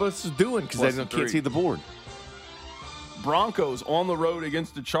what else was doing because I can't see the board. Broncos on the road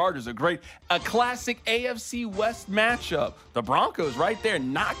against the Chargers. A classic AFC West matchup. The Broncos right there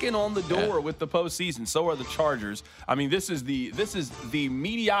knocking on the door with the postseason. So are the Chargers. I mean, this is the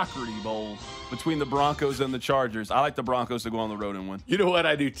mediocrity bowl between the Broncos and the Chargers. I like the Broncos to go on the road and win. You know what?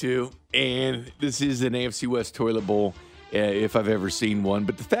 I do too. And this is an AFC West toilet bowl. If I've ever seen one.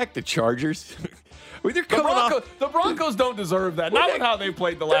 But the fact that Chargers, I mean, the Broncos don't deserve that. Not with how they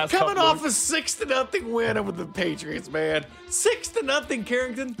played the last couple. They're coming off a 6-0 win over the Patriots, man. 6-0,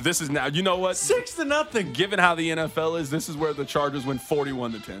 Carrington. This is now, you know what? 6-0. Given how the NFL is, this is where the Chargers win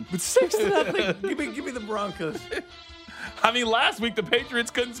 41-10. But 6-0. give me the Broncos. I mean, last week the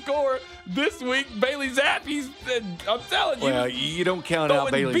Patriots couldn't score. This week, Bailey Zappe's, I'm telling you. Well, you don't count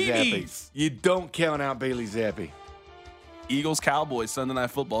out Bailey Zappi. You don't count out Bailey Zappi. Eagles, Cowboys, Sunday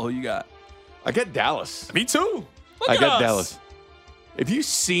Night Football. Who you got? I got Dallas. Me too. I got Dallas. Have you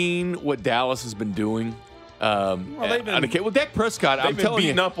seen what Dallas has been doing? With Dak Prescott, I'm telling you. They've been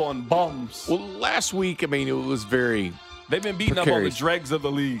beating up on bums. Well, last week, I mean, it was very They've been beating precarious. up on the dregs of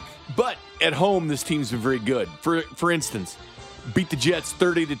the league. But at home, this team's been very good. For instance, beat the Jets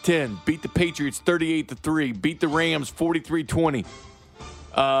 30-10, beat the Patriots 38-3, beat the Rams 43-20.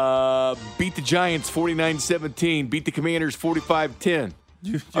 Beat the Giants 49-17. Beat the Commanders 45-10.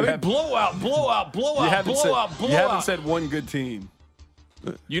 Blowout. You haven't said one good team.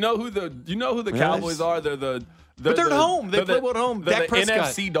 You know who the Cowboys are? But they're at home. They play well at home. They're Dak the Prescott.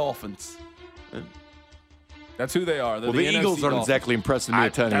 NFC Dolphins. That's who they are. The Eagles aren't exactly impressing me a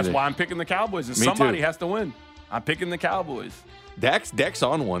ton. That's why I'm picking the Cowboys. And somebody has to win. I'm picking the Cowboys. Dak's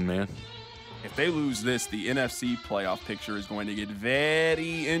on one, man. If they lose this, the NFC playoff picture is going to get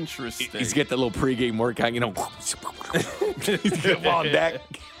very interesting. He's got that little pregame workout, Come on, Dak.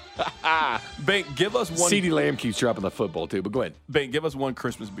 Bank, give us one. CeeDee Lamb keeps dropping the football, too, but go ahead. Bank, give us one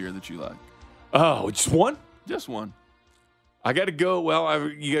Christmas beer that you like. Oh, just one? Just one. I got to go. Well,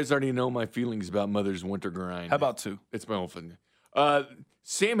 you guys already know my feelings about Mother's Winter Grind. How about two? It's my own fun.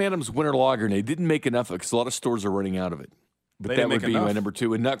 Sam Adams Winter Lager, and they didn't make enough of it because a lot of stores are running out of it. But that would be my number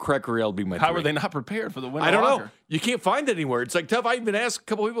 2. And Nutcracker Ale would be my 3. How are they not prepared for the Winter Lager? I don't Lager? know. You can't find it anywhere. It's like tough. I even asked a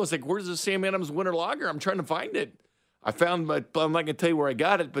couple people. It's like, where's the Sam Adams Winter Lager? I'm trying to find it. I found, but I'm not going to tell you where I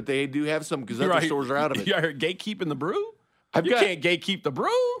got it, but they do have some because other stores are out of it. You out here gatekeeping the brew? You can't gatekeep the brew.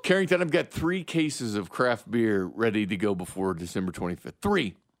 Carrington, I've got 3 cases of craft beer ready to go before December 25th.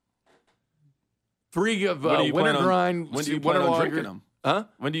 3. 3 of Winter Grind. When do you plan on drinking them? Huh?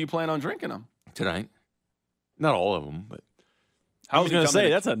 When do you plan on drinking them? Tonight. Not all of them, but. I was going to say,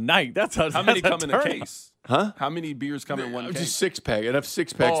 that's a night. How many come in a case? Huh? How many beers come in one case? Just 6-pack. Enough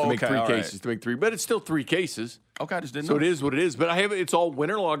 6-packs to make 3 cases. To make 3, but it's still 3 cases. Okay, I just didn't know. So it is what it is. But I have it's all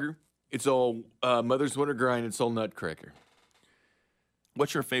Winter Lager. It's all Mother's Winter Grind. It's all Nutcracker.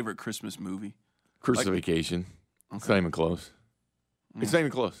 What's your favorite Christmas movie? Christmas Vacation. Okay. It's not even close. It's not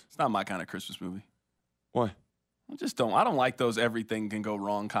even close. It's not my kind of Christmas movie. Why? I don't like those everything can go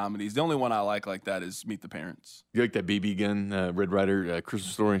wrong comedies. The only one I like that is Meet the Parents. You like that BB gun, Red Ryder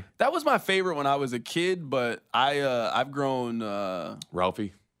Christmas Story? That was my favorite when I was a kid, but I've grown.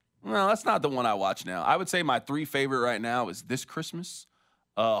 Ralphie? No, that's not the one I watch now. I would say my 3 favorite right now is This Christmas,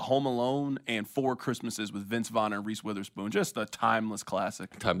 Home Alone, and 4 Christmases with Vince Vaughn and Reese Witherspoon. Just a timeless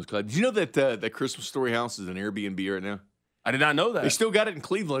classic. Timeless classic. Did you know that that Christmas Story house is an Airbnb right now? I did not know that. They still got it in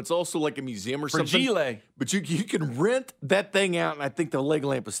Cleveland. It's also like a museum or something. Fragile. But you can rent that thing out, and I think the leg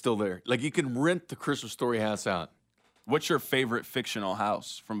lamp is still there. Like, you can rent the Christmas Story house out. What's your favorite fictional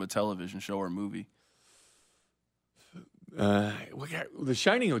house from a television show or movie? The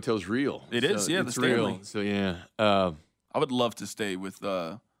Shining Hotel's real. It is, yeah, it's the Stanley. real. So, yeah. I would love to stay with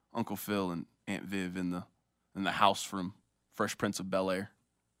Uncle Phil and Aunt Viv in the house from Fresh Prince of Bel-Air.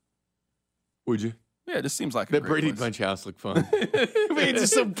 Would you? Yeah, it just seems like that Brady Bunch house looked fun. I mean, it's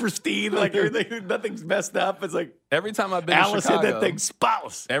just so pristine, like everything, nothing's messed up. It's like every time I've been Alice to Chicago, had that thing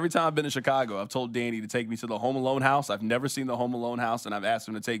spotless. Every time I've been to Chicago, I've told Danny to take me to the Home Alone house. I've never seen the Home Alone house, and I've asked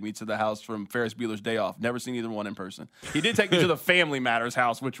him to take me to the house from Ferris Bueller's Day Off. Never seen either one in person. He did take me to the Family Matters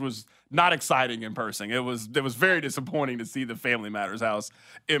house, which was not exciting in person. It was very disappointing to see the Family Matters house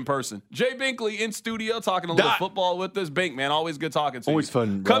in person. Jay Binkley in studio talking a little football with us. Bink, man, always good talking to you. Always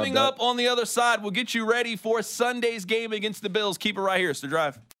fun. Coming up on the other side, we'll get you ready for Sunday's game against the Bills. Keep it right here. It's The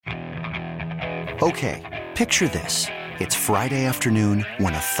Drive. Okay, picture this. It's Friday afternoon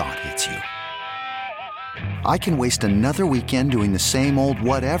when a thought hits you. I can waste another weekend doing the same old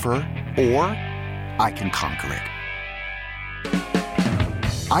whatever, or I can conquer it.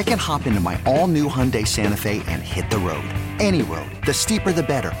 I can hop into my all-new Hyundai Santa Fe and hit the road. Any road. The steeper, the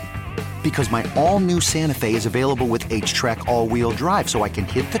better. Because my all-new Santa Fe is available with H-Track all-wheel drive, so I can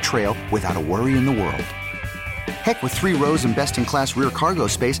hit the trail without a worry in the world. Heck, with 3 rows and best-in-class rear cargo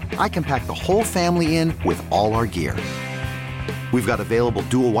space, I can pack the whole family in with all our gear. We've got available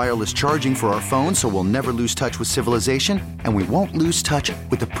dual wireless charging for our phones, so we'll never lose touch with civilization, and we won't lose touch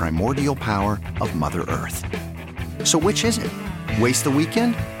with the primordial power of Mother Earth. So which is it? Waste the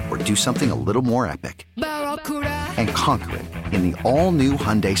weekend or do something a little more epic? And conquer it in the all-new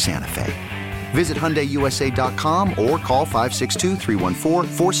Hyundai Santa Fe. Visit HyundaiUSA.com or call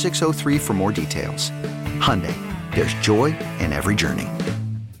 562-314-4603 for more details. Hyundai, there's joy in every journey.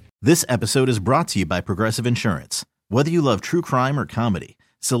 This episode is brought to you by Progressive Insurance. Whether you love true crime or comedy,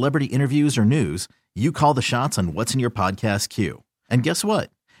 celebrity interviews or news, you call the shots on what's in your podcast queue. And guess what?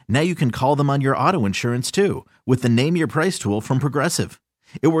 Now you can call them on your auto insurance too with the Name Your Price tool from Progressive.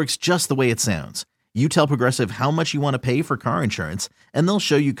 It works just the way it sounds. You tell Progressive how much you want to pay for car insurance, and they'll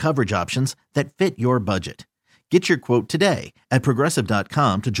show you coverage options that fit your budget. Get your quote today at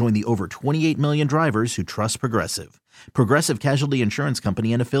Progressive.com to join the over 28 million drivers who trust Progressive. Progressive Casualty Insurance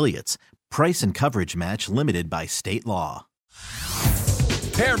Company and Affiliates. Price and coverage match limited by state law.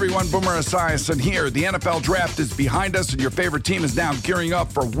 Hey everyone, Boomer Esiason here. The NFL Draft is behind us and your favorite team is now gearing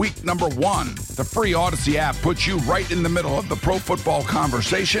up for week number 1. The free Odyssey app puts you right in the middle of the pro football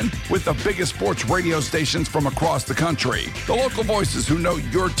conversation with the biggest sports radio stations from across the country. The local voices who know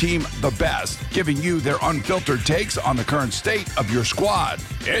your team the best, giving you their unfiltered takes on the current state of your squad.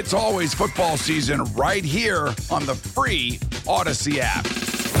 It's always football season right here on the free Odyssey app.